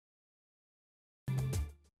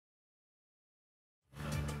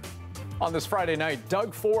On this Friday night,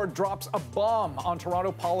 Doug Ford drops a bomb on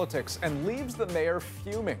Toronto politics and leaves the mayor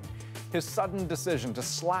fuming. His sudden decision to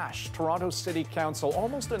slash Toronto City Council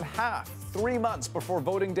almost in half 3 months before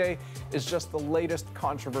voting day is just the latest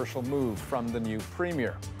controversial move from the new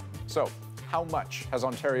premier. So, how much has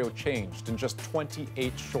Ontario changed in just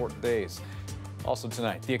 28 short days? Also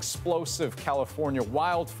tonight, the explosive California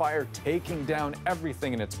wildfire taking down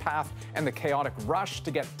everything in its path and the chaotic rush to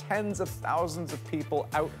get tens of thousands of people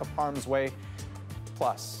out of harm's way.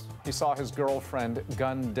 Plus, he saw his girlfriend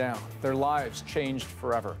gunned down. Their lives changed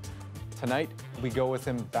forever. Tonight, we go with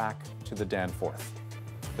him back to the Danforth.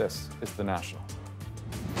 This is The National.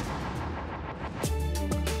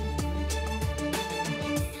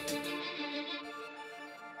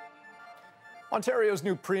 Ontario's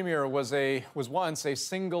new premier was once a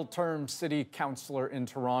single-term city councillor in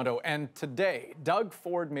Toronto, and today, Doug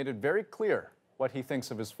Ford made it very clear what he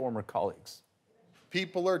thinks of his former colleagues.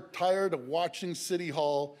 People are tired of watching City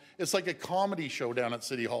Hall. It's like a comedy show down at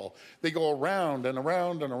City Hall. They go around and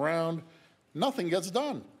around and around. Nothing gets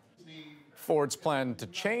done. Ford's plan to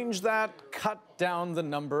change that, cut down the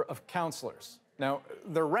number of councillors. Now,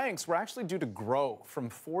 their ranks were actually due to grow from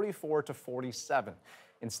 44 to 47.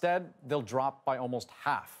 Instead, they'll drop by almost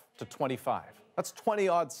half to 25. That's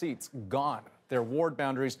 20-odd seats gone. Their ward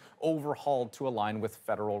boundaries overhauled to align with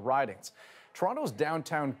federal ridings. Toronto's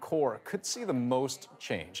downtown core could see the most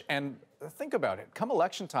change. And think about it. Come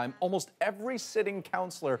election time, almost every sitting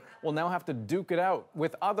councillor will now have to duke it out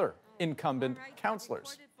with other incumbent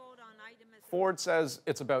councillors. Ford says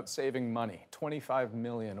it's about saving money, $25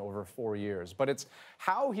 million over 4 years. But it's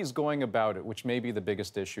how he's going about it which may be the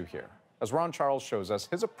biggest issue here. As Ron Charles shows us,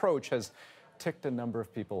 his approach has ticked a number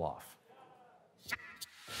of people off.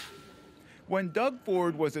 When Doug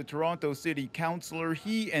Ford was a Toronto City Councillor,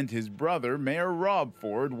 he and his brother, Mayor Rob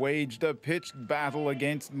Ford, waged a pitched battle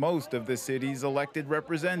against most of the city's elected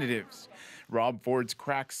representatives. Rob Ford's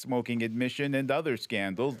crack-smoking admission and other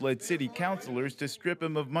scandals led city councillors to strip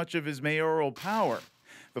him of much of his mayoral power.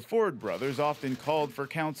 The Ford brothers often called for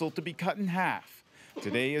council to be cut in half.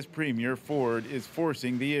 Today, as Premier, Ford is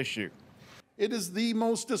forcing the issue. It is the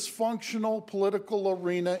most dysfunctional political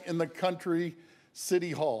arena in the country,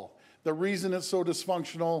 City Hall. The reason it's so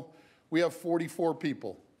dysfunctional, we have 44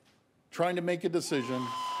 people trying to make a decision.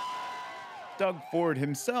 Doug Ford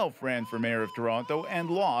himself ran for mayor of Toronto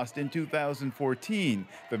and lost in 2014.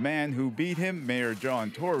 The man who beat him, Mayor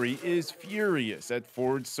John Tory, is furious at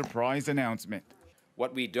Ford's surprise announcement.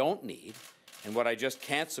 What we don't need, and what I just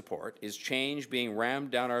can't support, is change being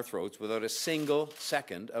rammed down our throats without a single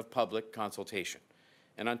second of public consultation.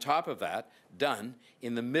 And on top of that, done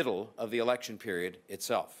in the middle of the election period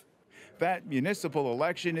itself. That municipal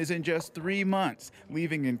election is in just 3 months,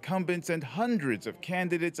 leaving incumbents and hundreds of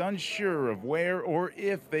candidates unsure of where or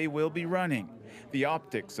if they will be running. The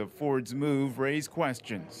optics of Ford's move raise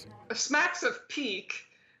questions. Smacks of pique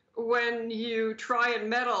when you try and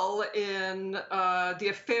meddle in the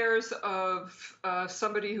affairs of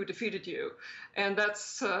somebody who defeated you. And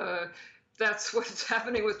that's what's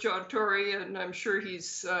happening with John Tory, and I'm sure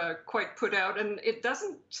he's quite put out. And it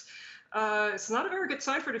doesn't, it's not a very good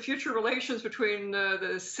sign for the future relations between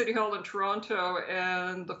the City Hall in Toronto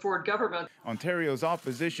and the Ford government. Ontario's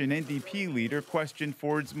opposition NDP leader questioned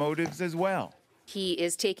Ford's motives as well. He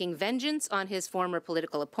is taking vengeance on his former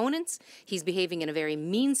political opponents. He's behaving in a very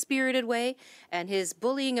mean-spirited way, and his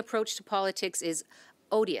bullying approach to politics is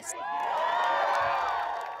odious.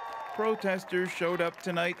 Protesters showed up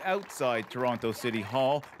tonight outside Toronto City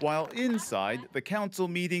Hall, while inside, the council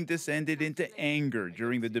meeting descended into anger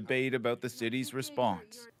during the debate about the city's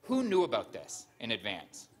response. Who knew about this in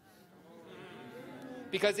advance?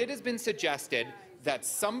 Because it has been suggested that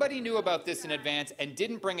somebody knew about this in advance and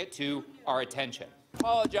didn't bring it to our attention.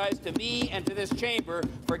 Apologize to me and to this chamber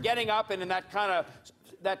for getting up and in that kind of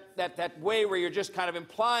that way where you're just kind of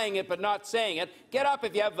implying it but not saying it. Get up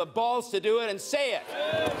if you have the balls to do it and say it.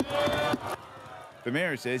 The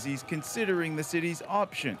mayor says he's considering the city's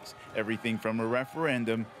options, everything from a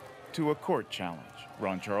referendum to a court challenge.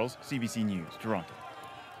 Ron Charles, CBC News, Toronto.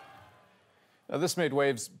 Now, this made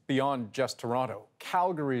waves beyond just Toronto.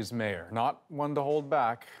 Calgary's mayor, not one to hold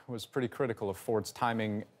back, was pretty critical of Ford's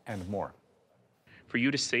timing and more. For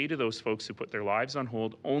you to say to those folks who put their lives on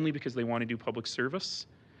hold only because they want to do public service,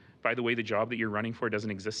 by the way, the job that you're running for doesn't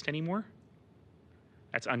exist anymore,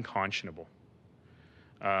 that's unconscionable.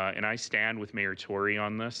 And I stand with Mayor Tory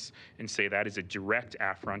on this and say that is a direct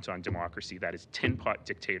affront on democracy. That is tin pot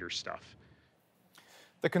dictator stuff.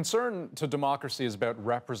 The concern to democracy is about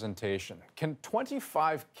representation. Can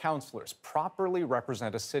 25 councillors properly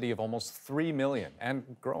represent a city of almost 3 million and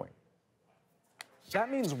growing? That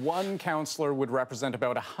means one councillor would represent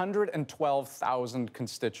about 112,000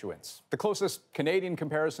 constituents. The closest Canadian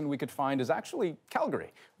comparison we could find is actually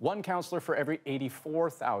Calgary, one councillor for every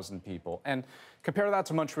 84,000 people. And compare that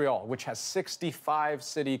to Montreal, which has 65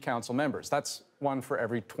 city council members. That's one for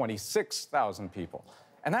every 26,000 people.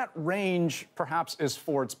 And that range perhaps is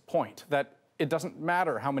Ford's point, that it doesn't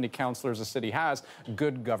matter how many councillors a city has,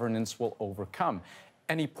 good governance will overcome.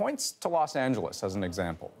 And he points to Los Angeles as an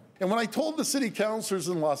example. And when I told the city councilors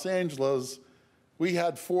in Los Angeles, we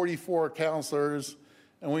had 44 councilors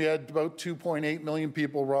and we had about 2.8 million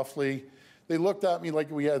people roughly, they looked at me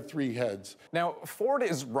like we had 3 heads. Now, Ford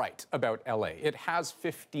is right about LA. It has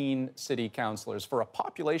 15 city councilors for a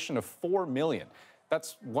population of 4 million.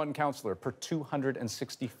 That's one councilor per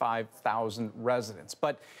 265,000 residents.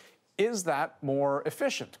 But is that more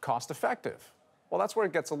efficient, cost-effective? Well, that's where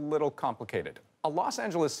it gets a little complicated. A Los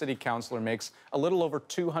Angeles city councilor makes a little over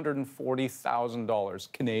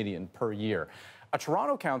 $240,000 Canadian per year. A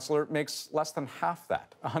Toronto councillor makes less than half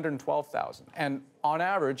that, $112,000. And on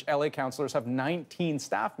average, LA councillors have 19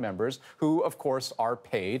 staff members who, of course, are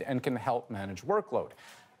paid and can help manage workload.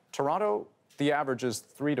 Toronto, the average is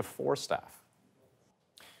 3 to 4 staff.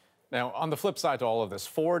 Now, on the flip side to all of this,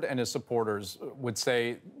 Ford and his supporters would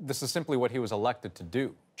say this is simply what he was elected to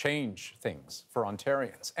do, change things for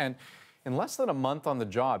Ontarians. And in less than a month on the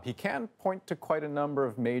job, he can point to quite a number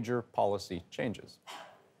of major policy changes.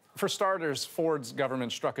 For starters, Ford's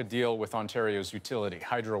government struck a deal with Ontario's utility,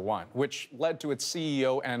 Hydro One, which led to its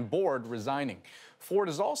CEO and board resigning. Ford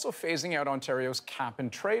is also phasing out Ontario's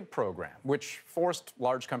cap-and-trade program, which forced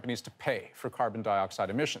large companies to pay for carbon dioxide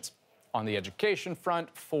emissions. On the education front,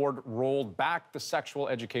 Ford rolled back the sexual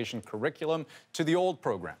education curriculum to the old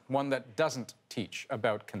program, one that doesn't teach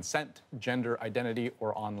about consent, gender identity,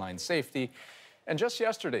 or online safety. And just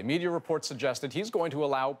yesterday, media reports suggested he's going to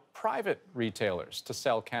allow private retailers to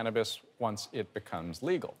sell cannabis once it becomes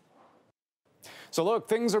legal. So look,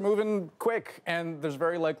 things are moving quick, and there's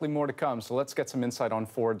very likely more to come. So let's get some insight on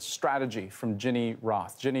Ford's strategy from Ginny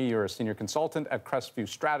Roth. Ginny, you're a senior consultant at Crestview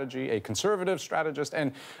Strategy, a conservative strategist,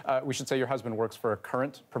 and we should say your husband works for a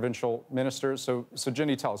current provincial minister. So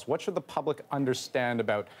Ginny, tell us, what should the public understand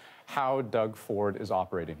about how Doug Ford is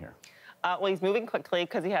operating here? Well, he's moving quickly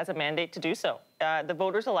because he has a mandate to do so. The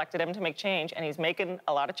voters elected him to make change, and he's making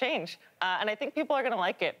a lot of change. And I think people are going to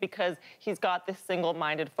like it because he's got this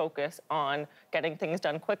single-minded focus on getting things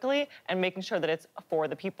done quickly and making sure that it's for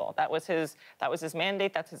the people. That was his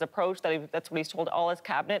mandate. That's his approach. That's what he's told all his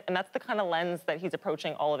cabinet, and that's the kind of lens that he's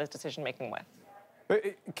approaching all of his decision-making with.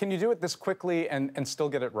 But can you do it this quickly and still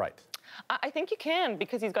get it right? I think you can,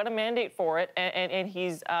 because he's got a mandate for it, and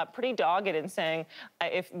he's pretty dogged in saying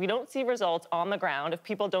if we don't see results on the ground, if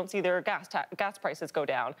people don't see their gas prices go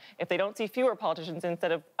down, if they don't see fewer politicians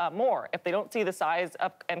instead of more, if they don't see the size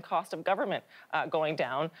and cost of government going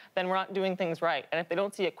down, then we're not doing things right. And if they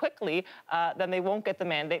don't see it quickly, then they won't get the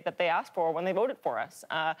mandate that they asked for when they voted for us.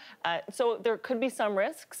 So there could be some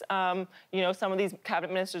risks. You know, some of these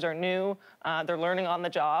cabinet ministers are new. They're learning on the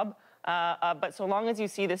job. But so long as you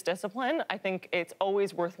see this discipline, I think it's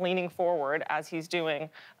always worth leaning forward as he's doing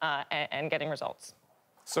and getting results.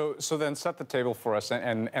 So then set the table for us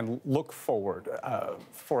and look forward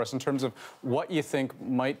for us in terms of what you think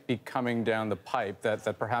might be coming down the pipe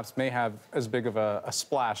that perhaps may have as big of a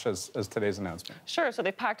splash as today's announcement. Sure. So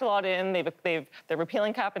they've packed a lot in. They're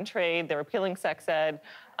repealing cap and trade. They're repealing sex ed.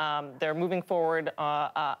 They're moving forward,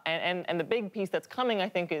 and the big piece that's coming, I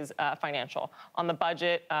think, is financial. On the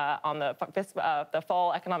budget, on the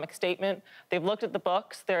fall economic statement, they've looked at the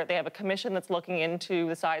books. They have a commission that's looking into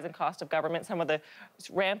the size and cost of government, some of the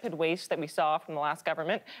rampant waste that we saw from the last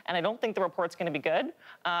government, and I don't think the report's going to be good,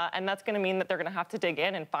 and that's going to mean that they're going to have to dig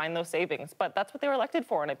in and find those savings. But that's what they were elected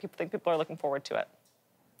for, and I think people are looking forward to it.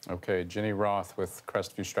 Okay, Ginny Roth with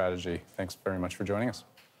Crestview Strategy. Thanks very much for joining us.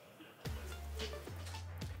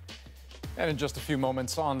 And in just a few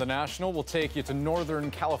moments on The National, we'll take you to Northern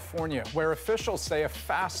California, where officials say a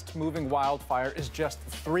fast-moving wildfire is just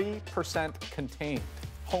 3% contained.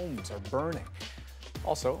 Homes are burning.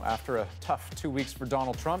 Also, after a tough 2 weeks for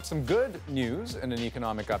Donald Trump, some good news in an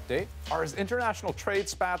economic update. Are his international trade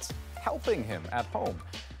spats helping him at home?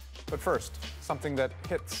 But first, something that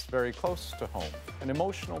hits very close to home. An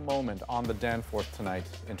emotional moment on the Danforth tonight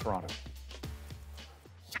in Toronto.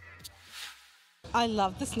 I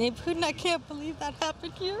love this neighborhood, and I can't believe that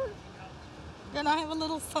happened here. And I have a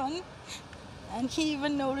little son, and he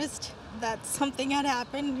even noticed that something had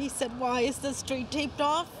happened. He said, "Why is the street taped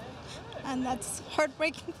off?" And that's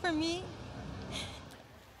heartbreaking for me.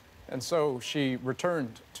 And so she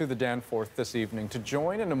returned to the Danforth this evening to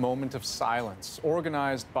join in a moment of silence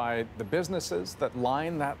organized by the businesses that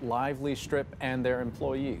line that lively strip and their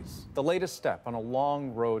employees. The latest step on a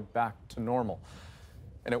long road back to normal.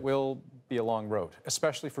 And it will be a long road,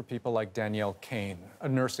 especially for people like Danielle Kane, a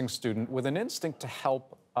nursing student with an instinct to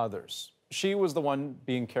help others. She was the one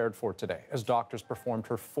being cared for today as doctors performed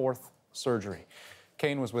her 4th surgery.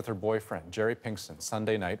 Kane was with her boyfriend, Jerry Pinkson,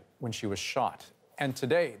 Sunday night when she was shot. And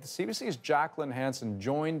today, the CBC's Jacqueline Hansen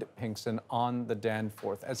joined Pinkson on the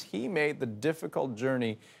Danforth as he made the difficult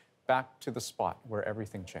journey back to the spot where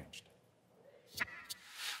everything changed.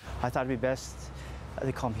 I thought it'd be best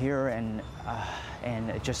to come here and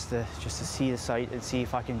just to see the site and see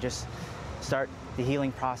if I can just start the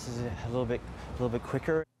healing process a little bit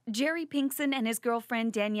quicker. Jerry Pinkson and his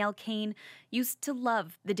girlfriend Danielle Kane used to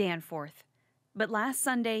love the Danforth, but last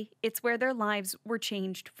Sunday, it's where their lives were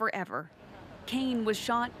changed forever. Kane was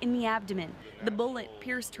shot in the abdomen. The bullet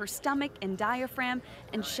pierced her stomach and diaphragm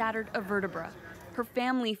and shattered a vertebra. Her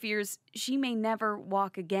family fears she may never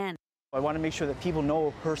walk again. I want to make sure that people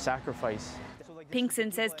know her sacrifice.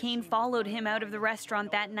 Pinkson says Kane followed him out of the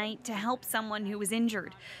restaurant that night to help someone who was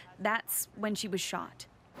injured. That's when she was shot.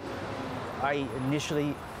 I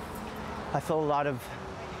felt a lot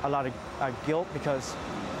of guilt because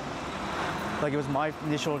it was my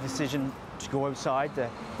initial decision to go outside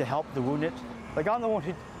to help the wounded. I'm the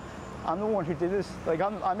one who did this.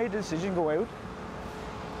 I made the decision to go out,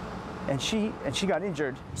 and she got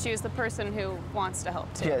injured. She was the person who wants to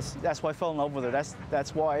help too. Yes, that's why I fell in love with her.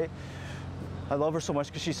 That's why I love her so much,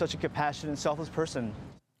 because she's such a compassionate and selfless person.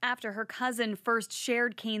 After her cousin first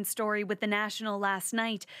shared Kane's story with The National last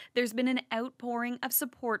night, there's been an outpouring of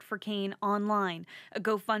support for Kane online. A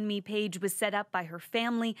GoFundMe page was set up by her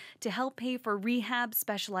family to help pay for rehab,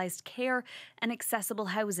 specialized care, and accessible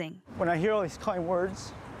housing. When I hear all these kind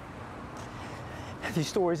words, these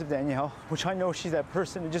stories of Danielle, which I know she's that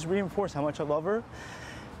person, it just reinforces how much I love her.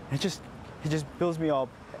 It just builds me up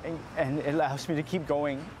and it allows me to keep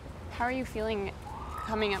going. How are you feeling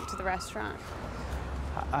coming up to the restaurant?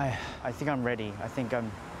 I think I'm ready. I think I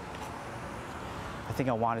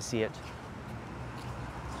want to see it.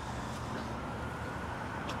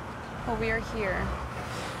 Well, we are here.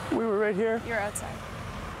 We were right here. You're outside.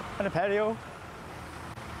 On a patio.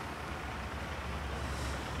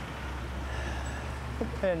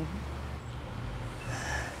 And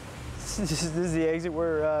this is the exit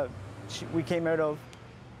where we came out of.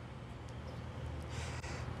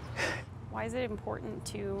 Why is it important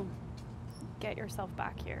to get yourself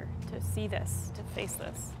back here, to see this, to face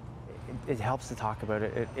this? It helps to talk about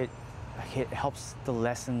it. It helps to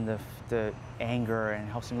lessen the anger and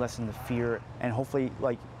helps to lessen the fear. And hopefully,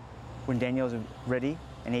 when Danielle's ready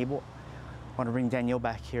and able, I want to bring Danielle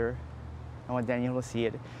back here. I want Danielle to see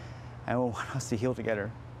it. And I want us to heal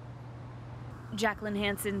together. Jacqueline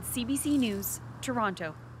Hansen, CBC News,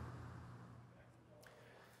 Toronto.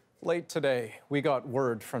 Late today, we got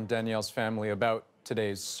word from Danielle's family about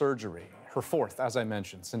today's surgery, her 4th, as I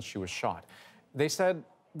mentioned, since she was shot. They said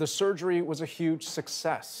the surgery was a huge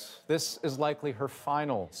success. This is likely her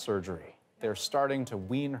final surgery. They're starting to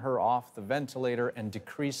wean her off the ventilator and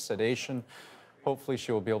decrease sedation. Hopefully,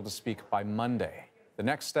 she will be able to speak by Monday. The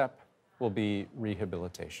next step will be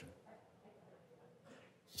rehabilitation.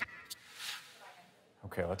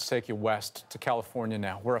 Okay, let's take you west to California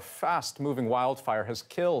now, where a fast-moving wildfire has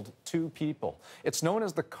killed 2 people. It's known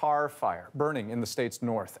as the Carr Fire, burning in the state's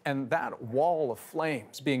north, and that wall of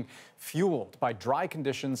flames being fueled by dry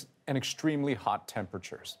conditions and extremely hot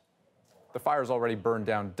temperatures. The fire's already burned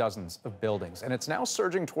down dozens of buildings, and it's now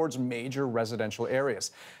surging towards major residential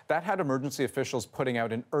areas. That had emergency officials putting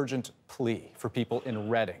out an urgent plea for people in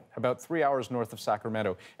Redding, about 3 hours north of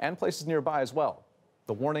Sacramento, and places nearby as well.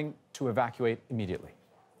 The warning to evacuate immediately.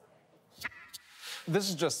 This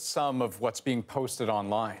is just some of what's being posted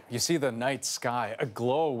online. You see the night sky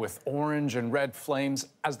aglow with orange and red flames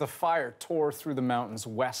as the fire tore through the mountains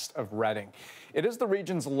west of Redding. It is the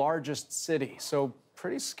region's largest city, so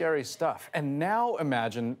pretty scary stuff. And now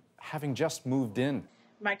imagine having just moved in.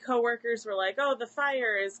 My coworkers were like, oh, the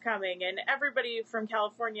fire is coming. And everybody from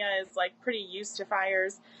California is pretty used to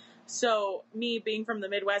fires. So me being from the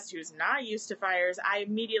Midwest, who's not used to fires, I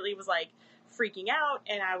immediately was freaking out,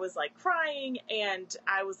 and I was crying, and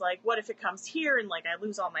I was like, what if it comes here and I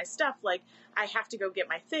lose all my stuff? I have to go get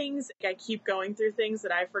my things. I keep going through things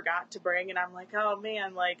that I forgot to bring, and I'm like, oh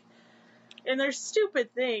man, and they're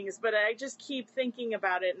stupid things, but I just keep thinking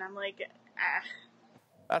about it, and I'm like, ah.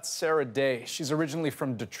 That's Sarah Day. She's originally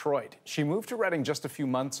from Detroit. She moved to Redding just a few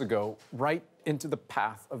months ago, right into the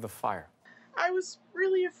path of the fire. I was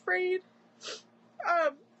really afraid.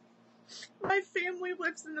 my family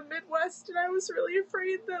lives in the Midwest, and I was really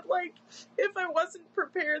afraid that, like, if I wasn't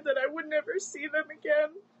prepared, that I would never see them again.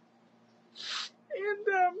 And,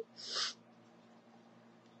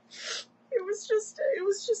 it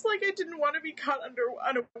was just like I didn't want to be caught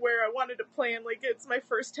unaware. I wanted to plan. Like, it's my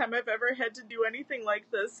first time I've ever had to do anything like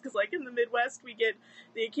this, because, like, in the Midwest, we get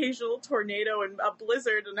the occasional tornado and a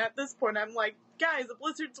blizzard, and at this point, I'm like, guys, a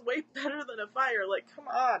blizzard's way better than a fire. Like, come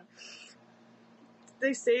on.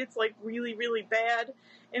 They say it's, like, really, really bad,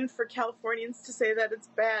 and for Californians to say that it's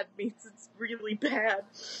bad means it's really bad.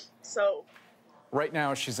 So... Right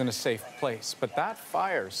now, she's in a safe place, but that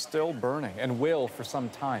fire's still burning and will for some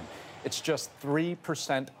time. It's just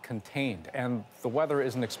 3% contained, and the weather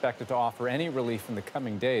isn't expected to offer any relief in the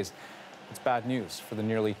coming days. It's bad news for the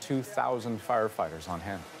nearly 2,000 firefighters on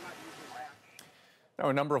hand. Now,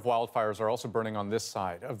 a number of wildfires are also burning on this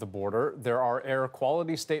side of the border. There are air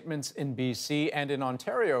quality statements in BC, and in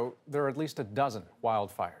Ontario, there are at least a dozen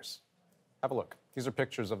wildfires. Have a look. These are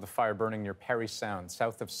pictures of the fire burning near Parry Sound,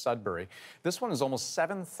 south of Sudbury. This one is almost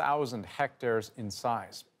 7,000 hectares in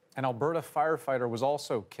size. An Alberta firefighter was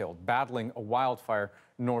also killed, battling a wildfire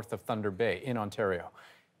north of Thunder Bay in Ontario.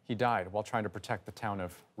 He died while trying to protect the town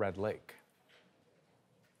of Red Lake.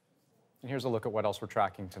 And here's a look at what else we're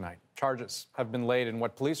tracking tonight. Charges have been laid in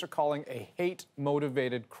what police are calling a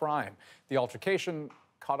hate-motivated crime. The altercation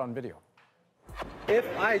caught on video. If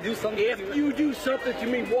you do something to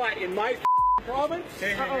me, what, in my province?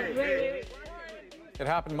 It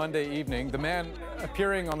happened Monday evening. The man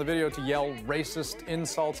appearing on the video to yell racist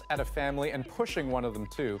insults at a family and pushing one of them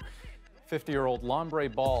too. 50-year-old Lombre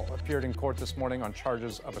Ball appeared in court this morning on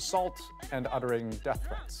charges of assault and uttering death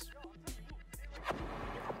threats.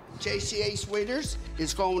 JCA Sweeters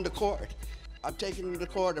is going to court. I'm taking him to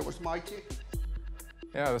court. It was my ticket.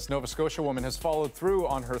 Yeah, this Nova Scotia woman has followed through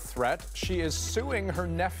on her threat. She is suing her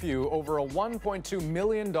nephew over a $1.2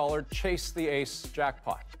 million Chase the Ace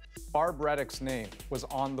jackpot. Barb Reddick's name was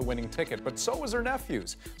on the winning ticket, but so was her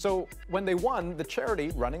nephew's. So when they won, the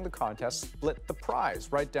charity running the contest split the prize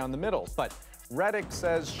right down the middle. But Reddick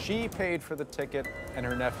says she paid for the ticket and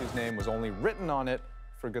her nephew's name was only written on it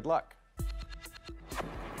for good luck.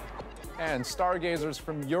 And stargazers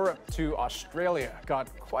from Europe to Australia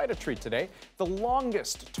got quite a treat today. The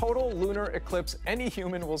longest total lunar eclipse any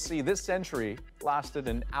human will see this century lasted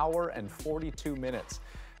an hour and 42 minutes.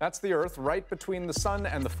 That's the Earth right between the sun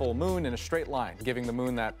and the full moon in a straight line, giving the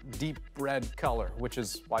moon that deep red color, which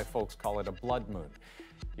is why folks call it a blood moon.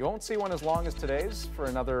 You won't see one as long as today's for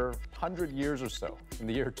another 100 years or so, in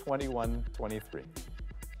the year 2123.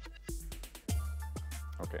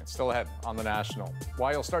 Okay, it's still ahead on The National.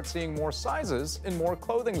 Why you'll start seeing more sizes in more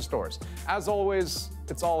clothing stores. As always,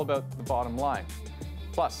 it's all about the bottom line.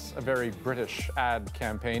 Plus, a very British ad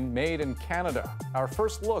campaign made in Canada. Our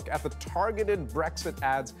first look at the targeted Brexit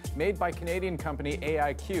ads made by Canadian company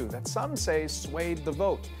AIQ that some say swayed the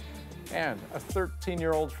vote. And a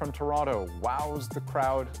 13-year-old from Toronto wows the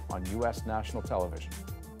crowd on U.S. national television.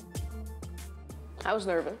 I was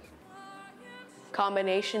nervous.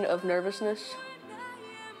 Combination of nervousness,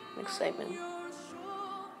 excitement,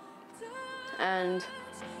 and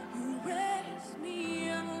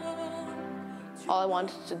all I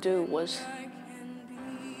wanted to do was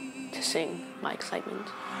to sing my excitement.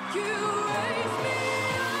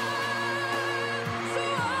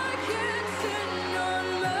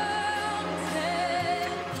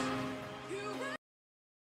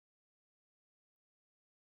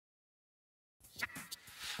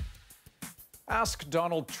 Ask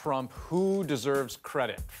Donald Trump who deserves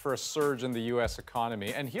credit for a surge in the U.S.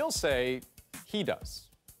 economy, and he'll say he does.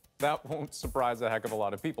 That won't surprise a heck of a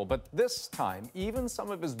lot of people. But this time, even some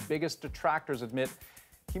of his biggest detractors admit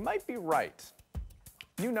he might be right.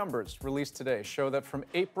 New numbers released today show that from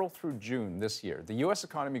April through June this year, the U.S.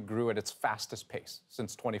 economy grew at its fastest pace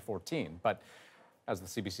since 2014. But as the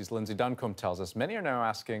CBC's Lindsay Duncombe tells us, many are now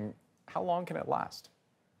asking, how long can it last?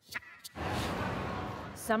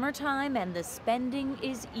 Summertime and the spending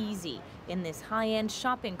is easy in this high-end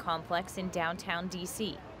shopping complex in downtown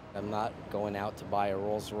D.C. I'm not going out to buy a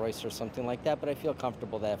Rolls Royce or something like that, but I feel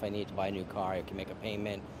comfortable that if I need to buy a new car, I can make a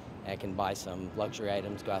payment, I can buy some luxury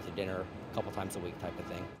items, go out to dinner a couple times a week type of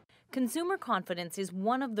thing. Consumer confidence is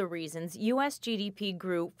one of the reasons U.S. GDP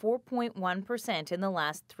grew 4.1% in the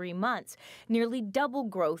last 3 months, nearly double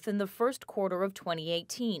growth in the first quarter of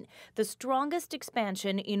 2018, the strongest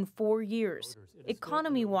expansion in 4 years.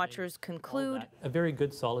 Economy watchers conclude a very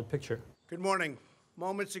good, solid picture. Good morning.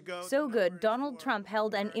 Moments ago, so good, Donald Trump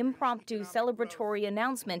held an impromptu celebratory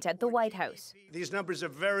announcement at the White House. These numbers are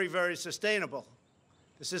very, very sustainable.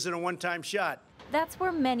 This isn't a one-time shot. That's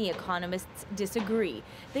where many economists disagree.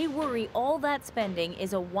 They worry all that spending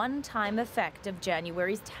is a one-time effect of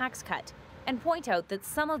January's tax cut, and point out that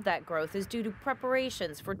some of that growth is due to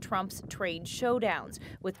preparations for Trump's trade showdowns,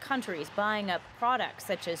 with countries buying up products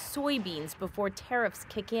such as soybeans before tariffs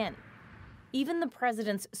kick in. Even the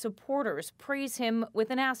president's supporters praise him with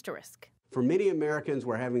an asterisk. For many Americans,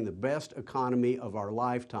 we're having the best economy of our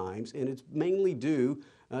lifetimes, and it's mainly due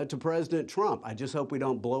to President Trump. I just hope we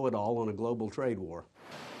don't blow it all on a global trade war.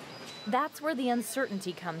 That's where the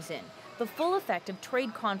uncertainty comes in. The full effect of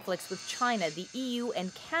trade conflicts with China, the EU,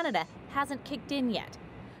 and Canada hasn't kicked in yet.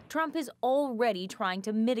 Trump is already trying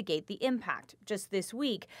to mitigate the impact, just this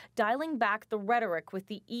week, dialing back the rhetoric with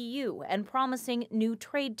the EU and promising new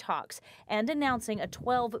trade talks, and announcing a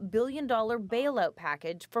 $12 billion bailout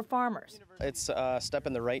package for farmers. It's a step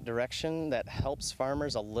in the right direction that helps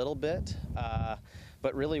farmers a little bit,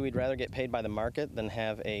 but really we'd rather get paid by the market than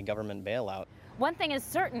have a government bailout. One thing is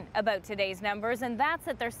certain about today's numbers, and that's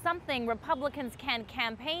that there's something Republicans can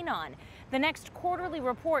campaign on. The next quarterly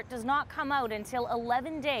report does not come out until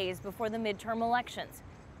 11 days before the midterm elections.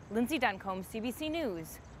 Lindsay Duncombe, CBC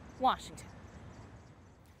News, Washington.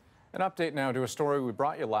 An update now to a story we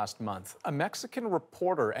brought you last month. A Mexican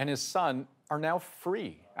reporter and his son are now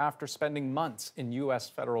free after spending months in U.S.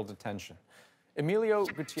 federal detention. Emilio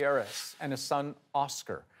Gutierrez and his son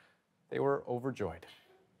Oscar, they were overjoyed.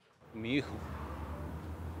 Mi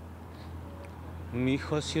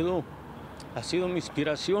hijo ha sido mi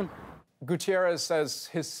inspiración. Gutierrez says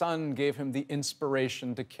his son gave him the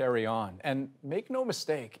inspiration to carry on. And make no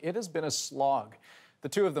mistake, it has been a slog. The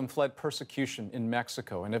two of them fled persecution in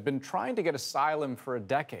Mexico and have been trying to get asylum for a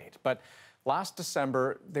decade. But last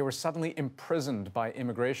December, they were suddenly imprisoned by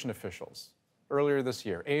immigration officials. Earlier this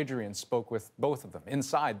year, Adrian spoke with both of them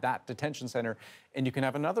inside that detention center, and you can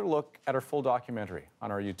have another look at our full documentary on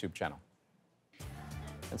our YouTube channel.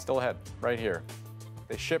 And still ahead, right here,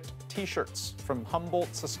 they shipped T-shirts from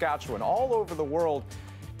Humboldt, Saskatchewan, all over the world,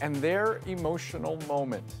 and their emotional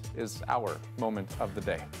moment is our moment of the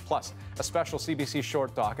day. Plus, a special CBC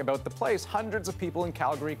short doc about the place hundreds of people in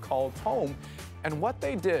Calgary called home and what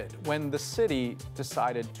they did when the city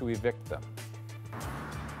decided to evict them.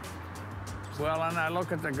 Well, and I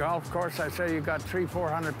look at the golf course, I say you got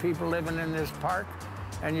 300-400 people living in this park,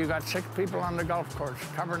 and you got 6 people on the golf course,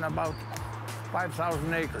 covering about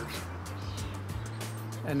 5,000 acres.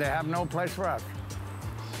 And they have no place for us.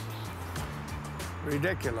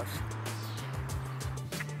 Ridiculous.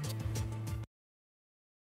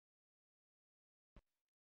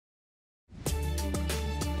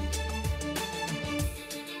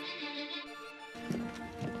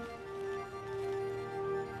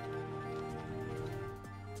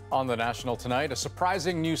 On the National tonight, a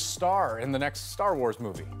surprising new star in the next Star Wars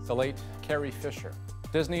movie, the late Carrie Fisher.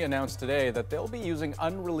 Disney announced today that they'll be using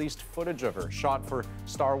unreleased footage of her shot for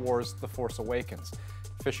Star Wars The Force Awakens.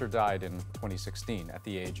 Fisher died in 2016 at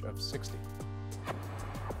the age of 60.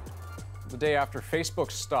 The day after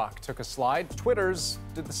Facebook's stock took a slide, Twitter's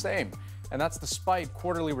did the same. And that's despite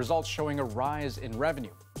quarterly results showing a rise in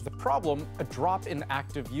revenue. The problem, a drop in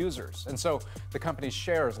active users. And so the company's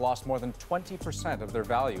shares lost more than 20% of their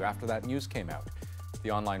value after that news came out.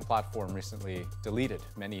 The online platform recently deleted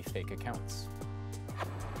many fake accounts.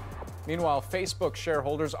 Meanwhile, Facebook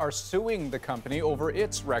shareholders are suing the company over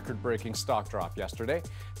its record-breaking stock drop yesterday.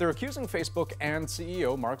 They're accusing Facebook and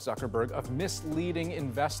CEO Mark Zuckerberg of misleading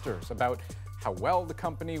investors about how well the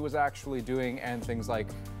company was actually doing and things like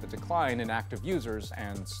the decline in active users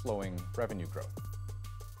and slowing revenue growth.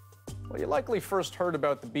 Well, you likely first heard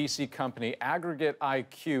about the BC company Aggregate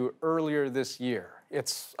IQ earlier this year.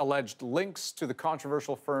 Its alleged links to the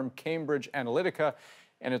controversial firm Cambridge Analytica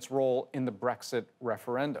and its role in the Brexit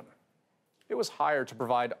referendum. It was hired to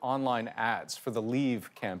provide online ads for the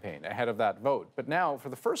Leave campaign ahead of that vote. But now, for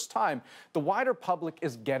the first time, the wider public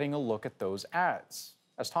is getting a look at those ads.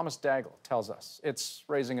 As Thomas Daigle tells us, it's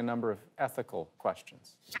raising a number of ethical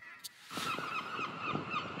questions.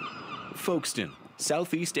 Folkestone,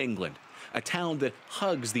 southeast England, a town that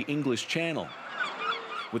hugs the English Channel.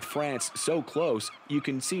 With France so close, you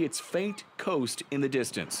can see its faint coast in the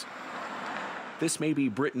distance. This may be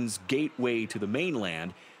Britain's gateway to the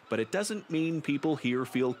mainland, but it doesn't mean people here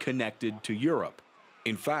feel connected to Europe.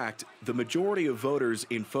 In fact, the majority of voters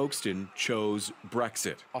in Folkestone chose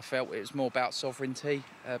Brexit. I felt it was more about sovereignty,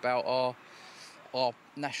 about our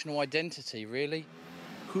national identity, really.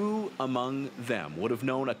 Who among them would have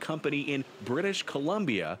known a company in British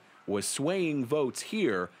Columbia was swaying votes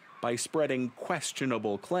here by spreading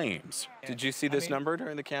questionable claims? Did you see this number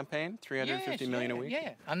during the campaign? 350 million a week?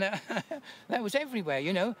 Yeah, and that was everywhere,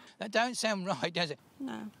 you know. That don't sound right, does it?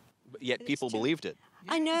 No. Yet people believed it.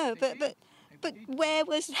 I know, but where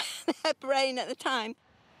was their brain at the time?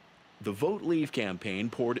 The Vote Leave campaign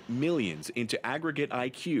poured millions into aggregate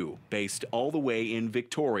IQ based all the way in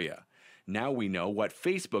Victoria. Now we know what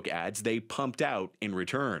Facebook ads they pumped out in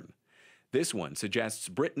return. This one suggests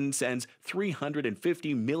Britain sends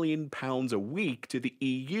 £350 million a week to the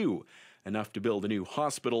EU, enough to build a new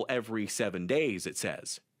hospital every 7 days, it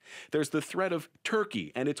says. There's the threat of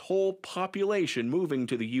Turkey and its whole population moving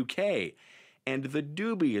to the UK, and the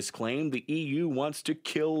dubious claim the EU wants to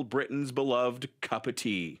kill Britain's beloved cup of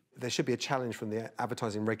tea. There should be a challenge from the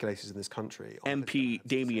advertising regulators in this country. MP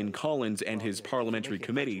Damien Collins and his parliamentary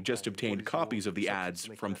committee just obtained copies of the ads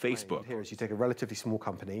from Facebook. Here is you take a relatively small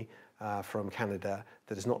company from Canada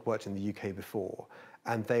that has not worked in the UK before,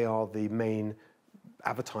 and they are the main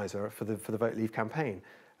advertiser for the Vote Leave campaign.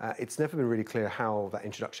 It's never been really clear how that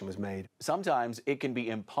introduction was made. Sometimes it can be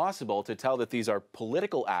impossible to tell that these are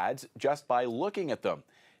political ads just by looking at them.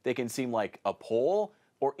 They can seem like a poll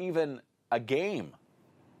or even a game.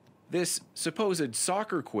 This supposed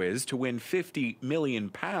soccer quiz to win £50 million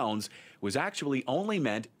was actually only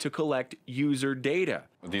meant to collect user data.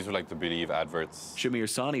 These were like the Believe adverts. Shamir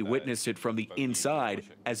Sani witnessed it from the inside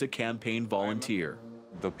as a campaign volunteer.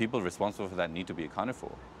 The people responsible for that need to be accounted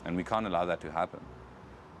for, and we can't allow that to happen.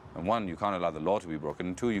 And one, you can't allow the law to be broken,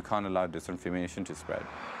 and two, you can't allow disinformation to spread.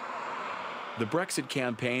 The Brexit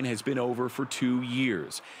campaign has been over for 2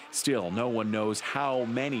 years. Still, no one knows how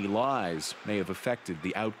many lies may have affected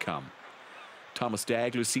the outcome. Thomas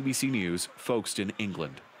Dagler, CBC News, Folkestone,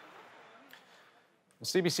 England.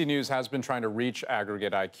 CBC News has been trying to reach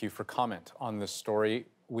Aggregate IQ for comment on this story.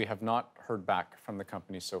 We have not heard back from the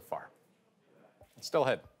company so far. Still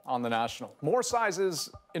ahead on The National. More sizes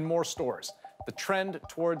in more stores. The trend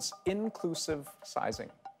towards inclusive sizing.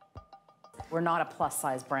 We're not a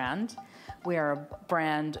plus-size brand. We are a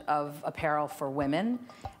brand of apparel for women,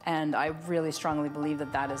 and I really strongly believe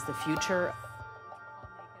that that is the future.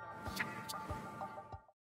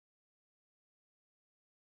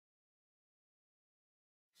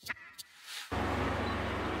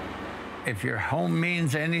 If your home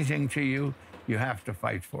means anything to you, you have to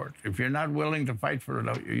fight for it. If you're not willing to fight for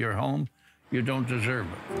it, your home, you don't deserve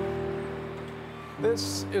it.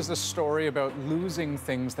 This is a story about losing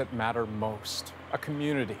things that matter most. A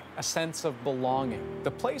community, a sense of belonging,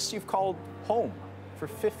 the place you've called home for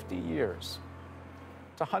 50 years.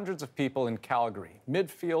 To hundreds of people in Calgary,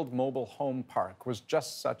 Midfield Mobile Home Park was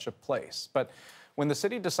just such a place. But when the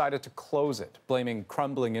city decided to close it, blaming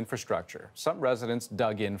crumbling infrastructure, some residents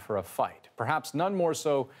dug in for a fight. Perhaps none more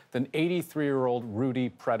so than 83-year-old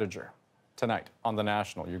Rudy Prediger. Tonight on The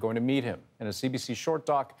National, you're going to meet him in a CBC short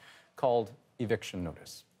doc called Eviction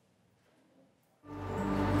Notice.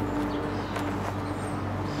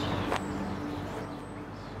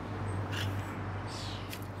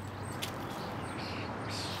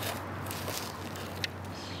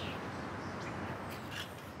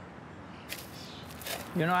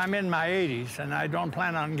 You know, I'm in my 80s, and I don't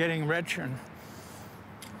plan on getting rich. And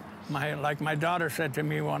like my daughter said to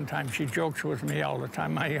me one time, she jokes with me all the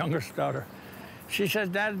time, my youngest daughter. She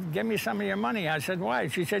said, "Dad, give me some of your money." I said, "Why?"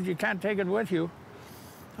 She said, "You can't take it with you."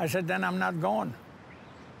 I said, "Then I'm not going."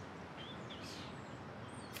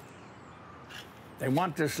 They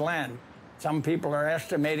want this land. Some people are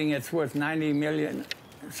estimating it's worth 90 million.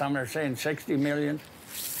 Some are saying 60 million.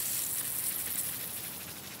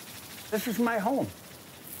 This is my home.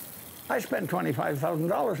 I spent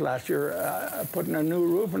 $25,000 last year putting a new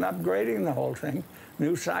roof and upgrading the whole thing,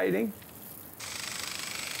 new siding.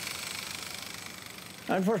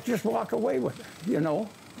 I'm supposed to just walk away with it, you know?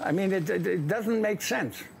 I mean, it doesn't make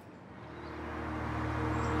sense.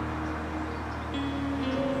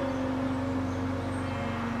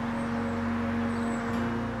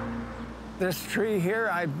 This tree here,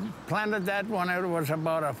 I planted that when it was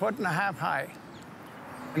about 1.5 feet high.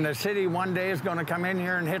 And the city one day is going to come in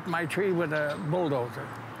here and hit my tree with a bulldozer.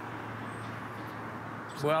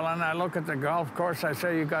 Well, and I look at the golf course, I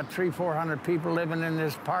say, you got 300-400 people living in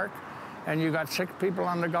this park, and you got 6 people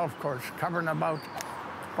on the golf course, covering about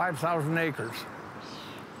 5,000 acres.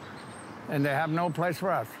 And they have no place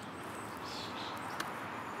for us.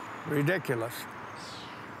 Ridiculous.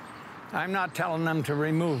 I'm not telling them to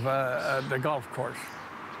remove the golf course.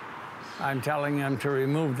 I'm telling them to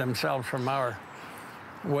remove themselves from our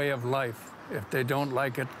way of life. If they don't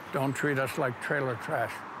like it, don't treat us like trailer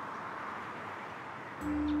trash.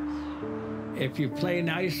 If you play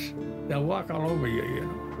nice, they'll walk all over you, you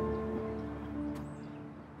know.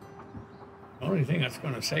 The only thing that's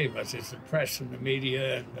going to save us is the press and the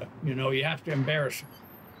media, and, you know, you have to embarrass them.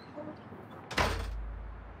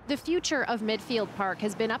 The future of Midfield Park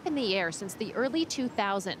has been up in the air since the early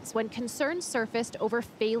 2000s, when concerns surfaced over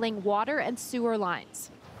failing water and sewer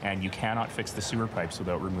lines. And you cannot fix the sewer pipes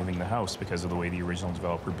without removing the house because of the way the original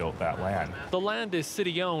developer built that land. The land is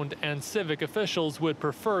city-owned, and civic officials would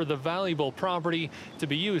prefer the valuable property to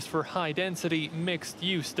be used for high-density,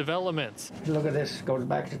 mixed-use developments. Look at this, goes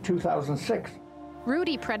back to 2006.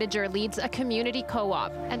 Rudy Prediger leads a community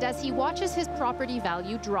co-op, and as he watches his property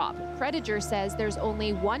value drop, Prediger says there's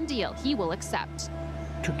only one deal he will accept.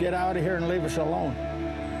 To get out of here and leave us alone.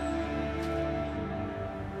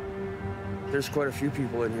 There's quite a few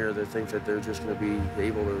people in here that think that they're just going to be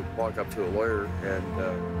able to walk up to a lawyer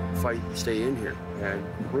and fight and stay in here. And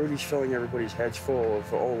Rudy's filling everybody's heads full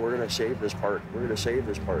of, oh, we're going to save this part. We're going to save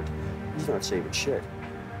this part. He's not saving shit.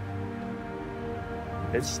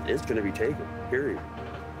 It's going to be taken, period.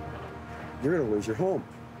 You're going to lose your home.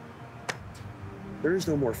 There is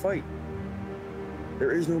no more fight.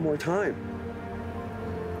 There is no more time.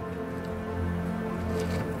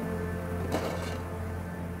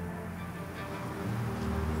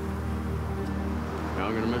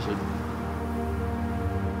 I'm gonna miss it.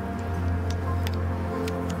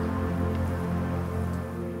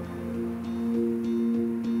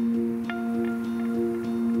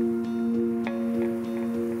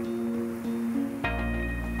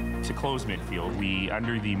 To close Midfield, we,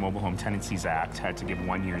 under the Mobile Home Tenancies Act, had to give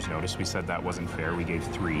 1 year's notice. We said that wasn't fair. We gave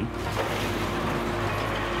 3.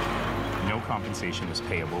 No compensation was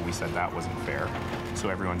payable. We said that wasn't fair. So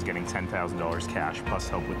everyone's getting $10,000 cash plus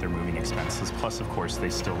help with their moving expenses. Plus, of course, they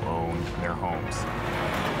still own their homes.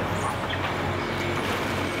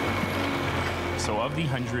 So of the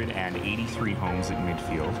 183 homes at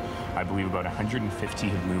Midfield, I believe about 150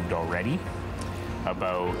 have moved already.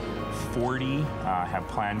 About 40 have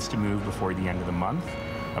plans to move before the end of the month.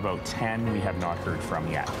 About 10 we have not heard from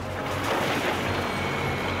yet.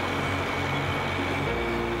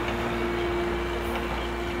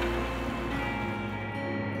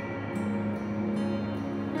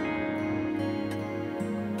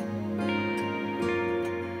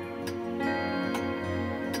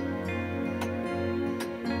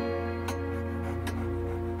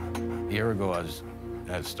 A year ago,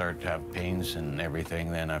 I started to have pains and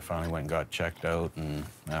everything. Then I finally went and got checked out, and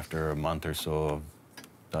after a month or so of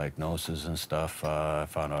diagnosis and stuff, I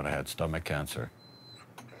found out I had stomach cancer.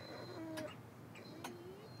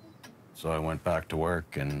 So I went back to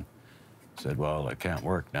work and said, well, I can't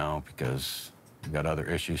work now because I've got other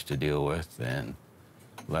issues to deal with, and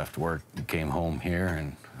left work and came home here,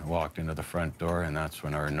 and I walked into the front door, and that's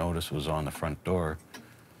when our notice was on the front door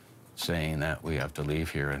saying that we have to leave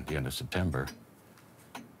here at the end of September.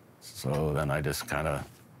 So then I just kind of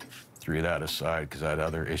threw that aside because I had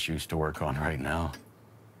other issues to work on right now,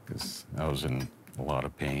 because I was in a lot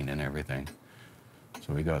of pain and everything.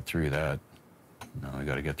 So we got through that. Now we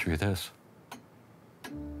got to get through this.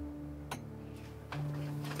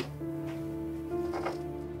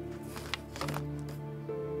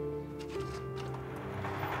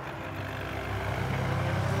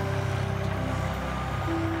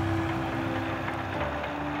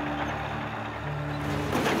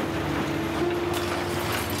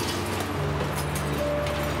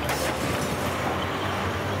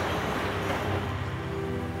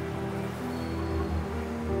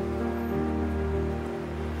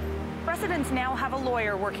 Residents now have a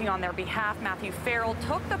lawyer working on their behalf. Matthew Farrell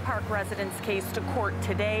took the Park residents' case to court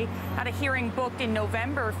today. At a hearing booked in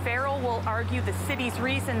November, Farrell will argue the city's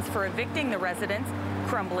reasons for evicting the residents,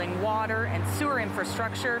 crumbling water and sewer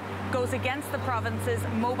infrastructure, goes against the province's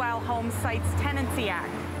Mobile Home Sites Tenancy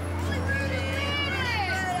Act.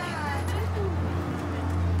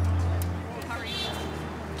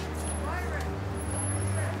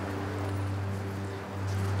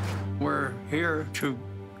 We're here to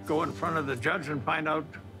go in front of the judge and find out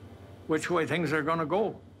which way things are going to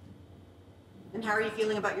go. And how are you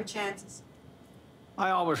feeling about your chances? I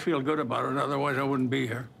always feel good about it, otherwise I wouldn't be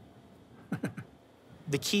here.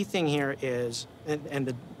 The key thing here is,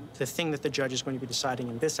 and the thing that the judge is going to be deciding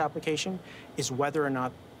in this application, is whether or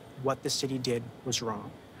not what the city did was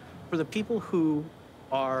wrong. For the people who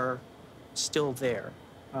are still there,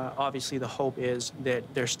 obviously the hope is that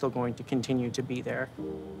they're still going to continue to be there.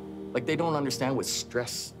 Like, they don't understand what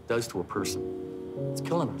stress does to a person. It's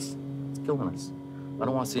killing us. It's killing us. I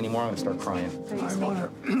don't want to see anymore. I'm going to start crying. I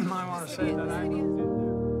want to say that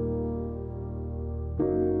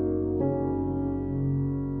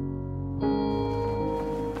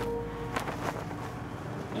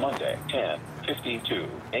Monday, 10:52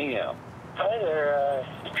 a.m. Hi there.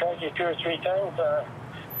 I tried you 2 or 3 times.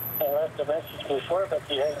 I left a message before, but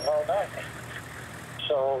you haven't called back.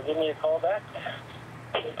 So give me a call back.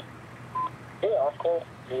 Yeah, of course.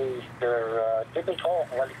 Give me a call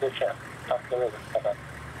when you get a chance. Talk to you later. Bye-bye.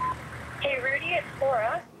 Hey, Rudy, it's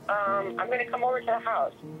Cora. I'm going to come over to the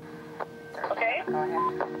house. Okay?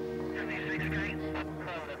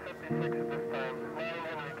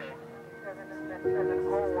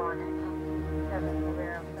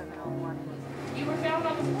 You were found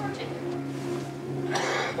on the floor today.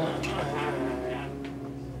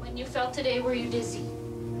 When you fell today, were you dizzy?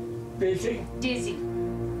 Dizzy? Dizzy.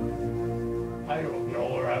 I don't know,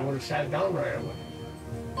 or I would have sat down right away.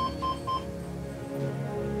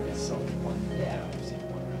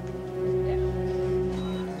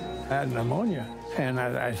 I had pneumonia, and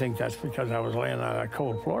I think that's because I was laying on a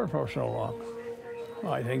cold floor for so long.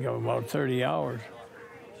 I think of about 30 hours.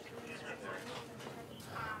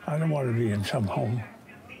 I don't want to be in some home.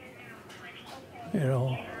 You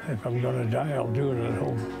know, if I'm going to die, I'll do it at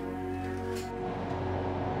home.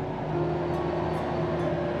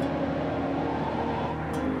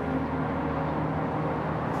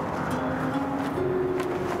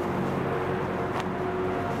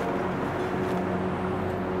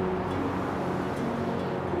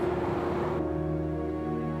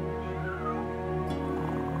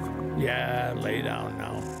 Yeah, lay down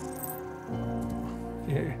now.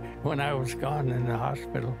 When I was gone in the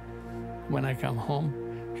hospital, when I come home,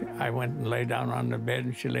 I went and lay down on the bed,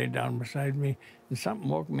 and she laid down beside me, and something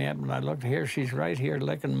woke me up, and I looked here. She's right here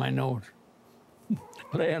licking my nose.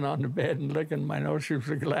 Laying on the bed and licking my nose. She was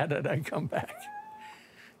glad that I'd come back.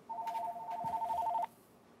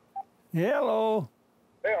 Hello.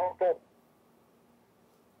 Hey, Uncle.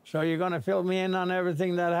 So you're going to fill me in on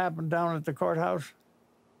everything that happened down at the courthouse?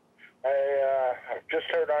 I've just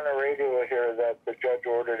heard on the radio here that the judge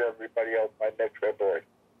ordered everybody out by next February.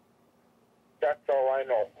 That's all I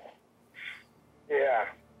know. Yeah,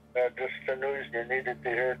 just the news you needed to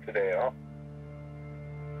hear today, huh?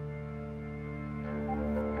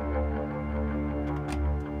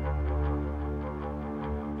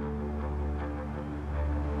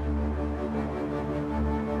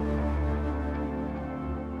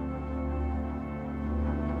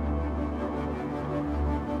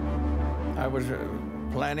 I was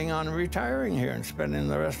planning on retiring here and spending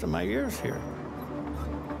the rest of my years here.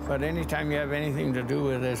 But anytime you have anything to do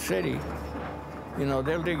with a city, you know,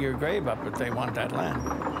 they'll dig your grave up if they want that land.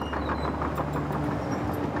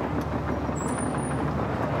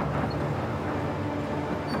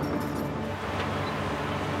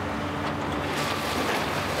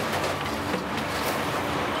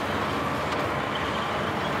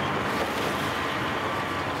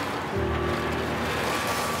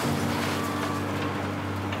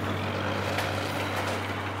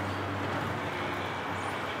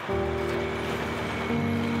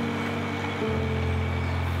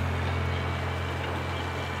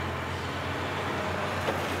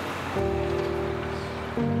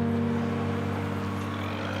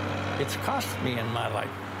 It's cost me in my life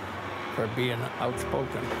for being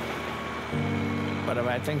outspoken. But if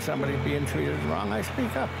I think somebody's being treated wrong, I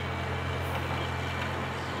speak up.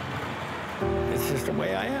 It's just the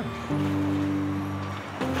way I am.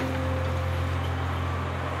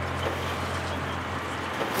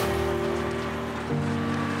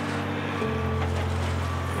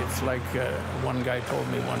 It's like one guy told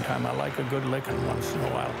me one time, I like a good licking once in a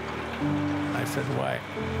while. I said, why?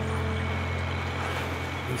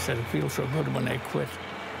 He said, it feels so good when they quit.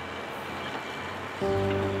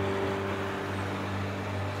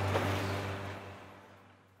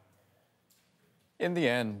 In the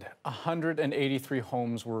end, 183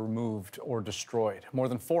 homes were removed or destroyed, more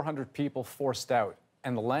than 400 people forced out,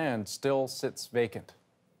 and the land still sits vacant.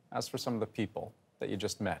 As for some of the people that you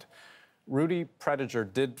just met, Rudy Prediger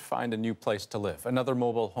did find a new place to live, another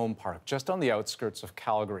mobile home park just on the outskirts of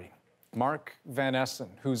Calgary. Mark Van Essen,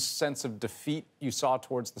 whose sense of defeat you saw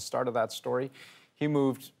towards the start of that story, he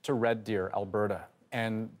moved to Red Deer, Alberta.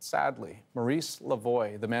 And sadly, Maurice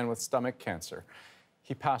Lavoie, the man with stomach cancer,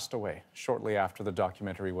 he passed away shortly after the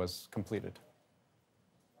documentary was completed.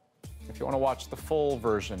 If you want to watch the full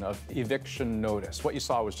version of Eviction Notice, what you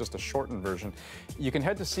saw was just a shortened version, you can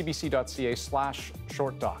head to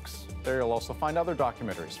cbc.ca/shortdocs. There you'll also find other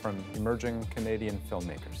documentaries from emerging Canadian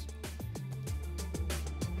filmmakers.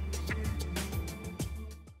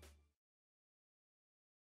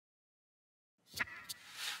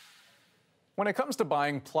 When it comes to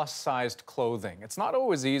buying plus-sized clothing, it's not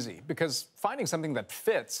always easy because finding something that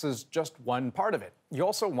fits is just one part of it. You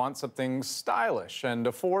also want something stylish and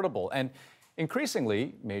affordable, and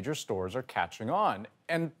increasingly, major stores are catching on,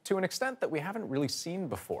 and to an extent that we haven't really seen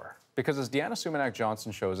before. Because as Deanna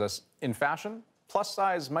Sumanak-Johnson shows us, in fashion, plus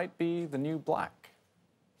size might be the new black.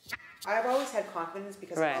 I've always had confidence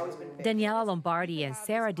because I've always been fit. Daniela Lombardi and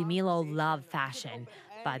Sarah DeMilo love fashion,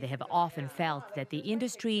 but they have often felt that the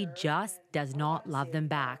industry just does not love them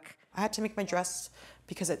back. I had to make my dress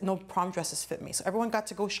because no prom dresses fit me. So everyone got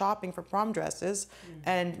to go shopping for prom dresses,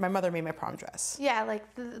 and my mother made my prom dress. Yeah, like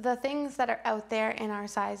the things that are out there in our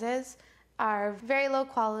sizes are very low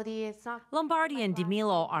quality. It's not. Lombardi and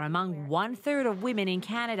DeMilo are among 1/3 of women in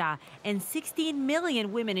Canada and 16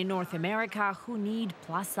 million women in North America who need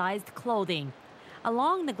plus-sized clothing. A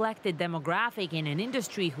long-neglected demographic in an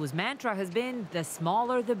industry whose mantra has been the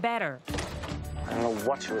smaller the better. I don't know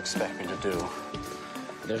what you expect me to do.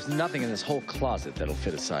 There's nothing in this whole closet that'll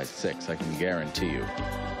fit a size 6, I can guarantee you.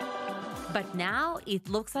 But now it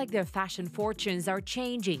looks like their fashion fortunes are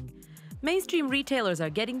changing. Mainstream retailers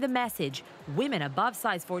are getting the message. Women above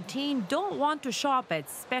size 14 don't want to shop at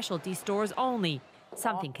specialty stores only,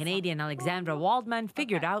 something Canadian Alexandra Waldman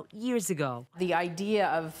figured out years ago. The idea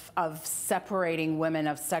of separating women,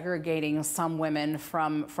 of segregating some women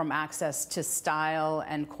from access to style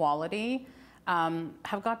and quality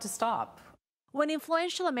have got to stop. When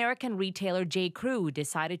influential American retailer J. Crew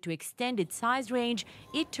decided to extend its size range,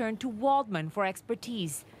 it turned to Waldman for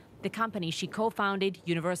expertise. The company she co-founded,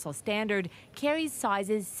 Universal Standard, carries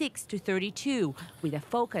sizes 6 to 32, with a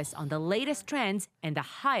focus on the latest trends and the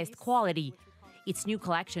highest quality. Its new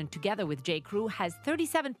collection, together with J. Crew, has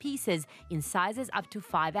 37 pieces in sizes up to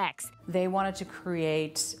 5X. They wanted to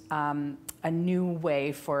create a new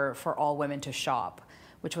way for all women to shop,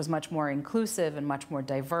 which was much more inclusive and much more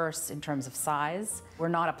diverse in terms of size. We're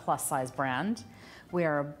not a plus-size brand. We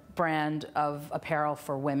are a brand of apparel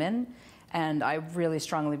for women, and I really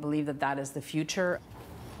strongly believe that that is the future.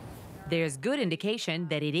 There's good indication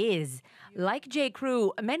that it is. Like J.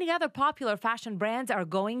 Crew, many other popular fashion brands are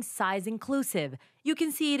going size inclusive. You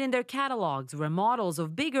can see it in their catalogs, where models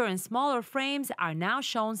of bigger and smaller frames are now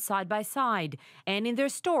shown side by side, and in their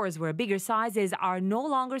stores where bigger sizes are no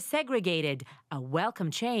longer segregated. A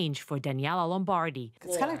welcome change for Daniela Lombardi.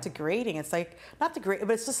 It's kind of degrading. It's like, not degrading,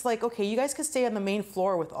 but it's just like, okay, you guys can stay on the main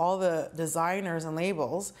floor with all the designers and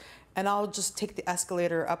labels, and I'll just take the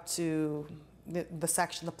escalator up to the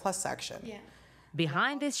section, the plus section. Yeah.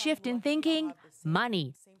 Behind this shift in thinking,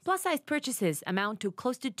 money. Plus-size purchases amount to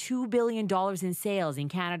close to $2 billion in sales in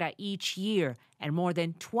Canada each year, and more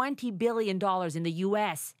than $20 billion in the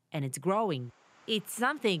U.S., and it's growing. It's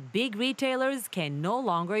something big retailers can no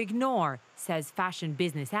longer ignore, says fashion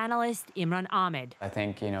business analyst Imran Ahmed. I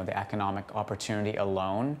think, the economic opportunity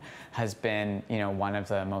alone has been, one of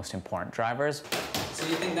the most important drivers. So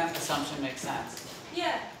you think that assumption makes sense?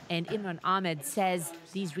 Yeah. And Imran Ahmed says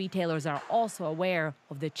these retailers are also aware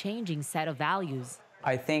of the changing set of values.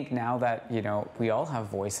 I think now that, we all have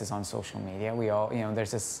voices on social media, we all,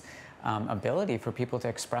 there's this ability for people to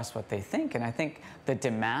express what they think. And I think the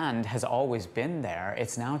demand has always been there.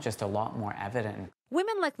 It's now just a lot more evident.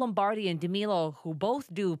 Women like Lombardi and DeMilo, who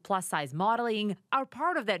both do plus-size modeling, are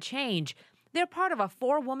part of that change. They're part of a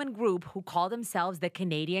 4-woman group who call themselves the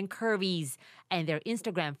Canadian Curvies, and their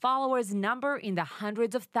Instagram followers number in the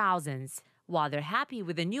hundreds of thousands. While they're happy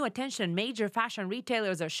with the new attention major fashion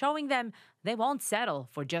retailers are showing them, they won't settle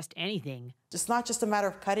for just anything. It's not just a matter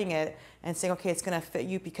of cutting it and saying, okay, it's going to fit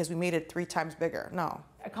you because we made it 3 times bigger. No.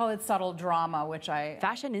 I call it subtle drama, which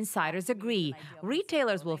Fashion insiders agree.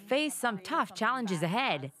 Retailers will face some tough challenges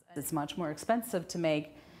ahead. It's much more expensive to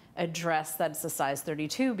make a dress that's a size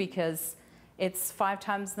 32 because it's 5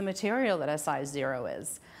 times the material that a size 0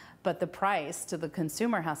 is. But the price to the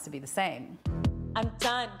consumer has to be the same. I'm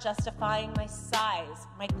done justifying my size,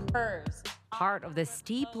 my curves. Part of the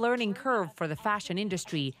steep learning curve for the fashion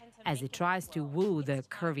industry as it tries to woo the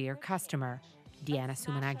curvier customer. Deanna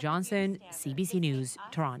Sumanak-Johnson, CBC News,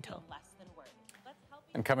 Toronto.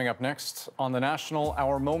 And coming up next on The National,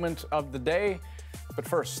 our moment of the day. But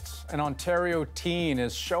first, an Ontario teen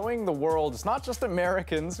is showing the world it's not just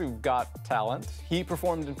Americans who've got talent. He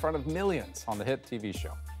performed in front of millions on the hit TV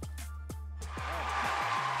show.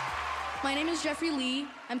 My name is Jeffrey Lee.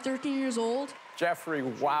 I'm 13 years old. Jeffrey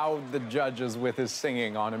wowed the judges with his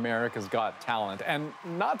singing on America's Got Talent. And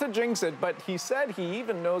not to jinx it, but he said he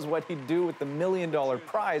even knows what he'd do with the $1 million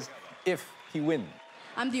prize if he wins.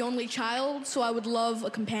 I'm the only child, so I would love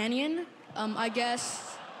a companion. I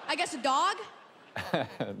guess a dog?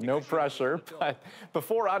 No pressure, but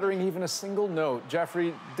before uttering even a single note,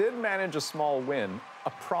 Jeffrey did manage a small win,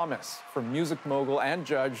 a promise from music mogul and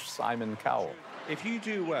judge Simon Cowell. If you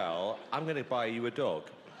do well, I'm going to buy you a dog.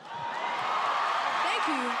 Thank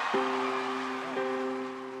you.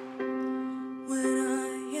 When I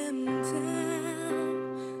am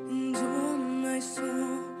down and oh my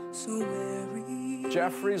soul so weary,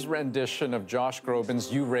 Jeffrey's rendition of Josh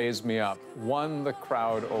Groban's You Raise Me Up won the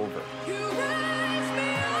crowd over.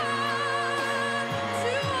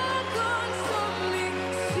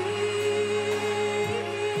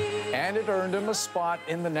 And it earned him a spot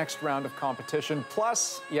in the next round of competition,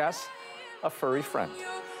 plus, yes, a furry friend.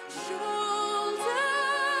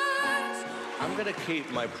 I'm going to keep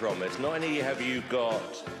my promise. Not only have you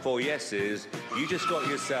got 4 yeses, you just got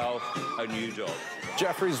yourself a new dog.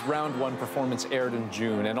 Jeffrey's round 1 performance aired in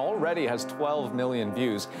June and already has 12 million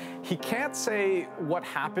views. He can't say what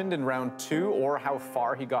happened in round 2 or how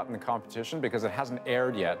far he got in the competition because it hasn't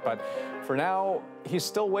aired yet. But for now, he's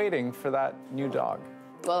still waiting for that new dog.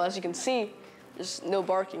 Well, as you can see, there's no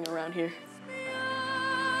barking around here.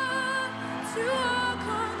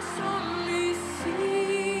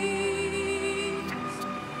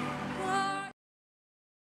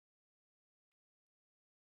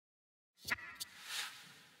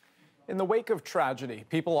 In the wake of tragedy,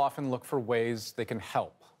 people often look for ways they can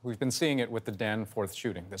help. We've been seeing it with the Danforth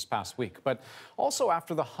shooting this past week, but also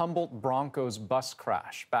after the Humboldt Broncos bus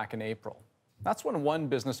crash back in April. That's when one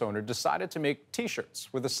business owner decided to make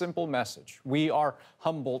T-shirts with a simple message: "We are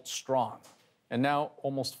Humboldt Strong." And now,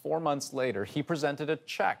 almost 4 months later, he presented a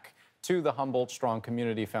check to the Humboldt Strong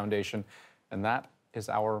Community Foundation, and that is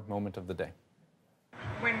our moment of the day.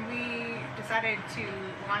 When we decided to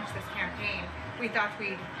launch this campaign, we thought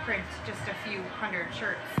we'd print just a few hundred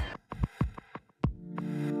shirts.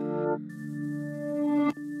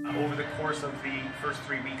 Over the course of the first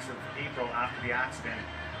 3 weeks of April after the accident,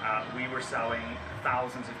 we were selling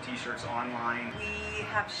thousands of T-shirts online. We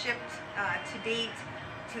have shipped to date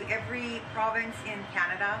to every province in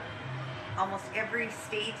Canada, almost every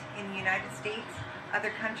state in the United States,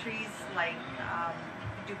 other countries like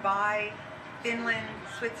Dubai, Finland,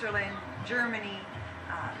 Switzerland, Germany,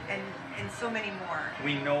 and so many more.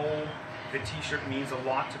 We know the T-shirt means a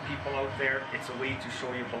lot to people out there. It's a way to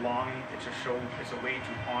show your belonging. It's a way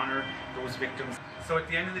to honor those victims. So at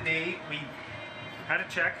the end of the day, we had a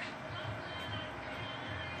check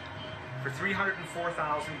for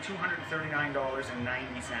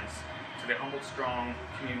 $304,239.90 to the Humboldt Strong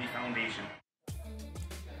Community Foundation.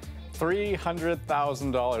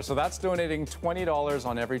 $300,000. So that's donating $20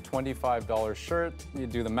 on every $25 shirt. You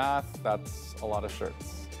do the math, that's a lot of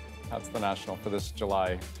shirts. That's the National for this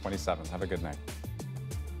July 27th. Have a good night.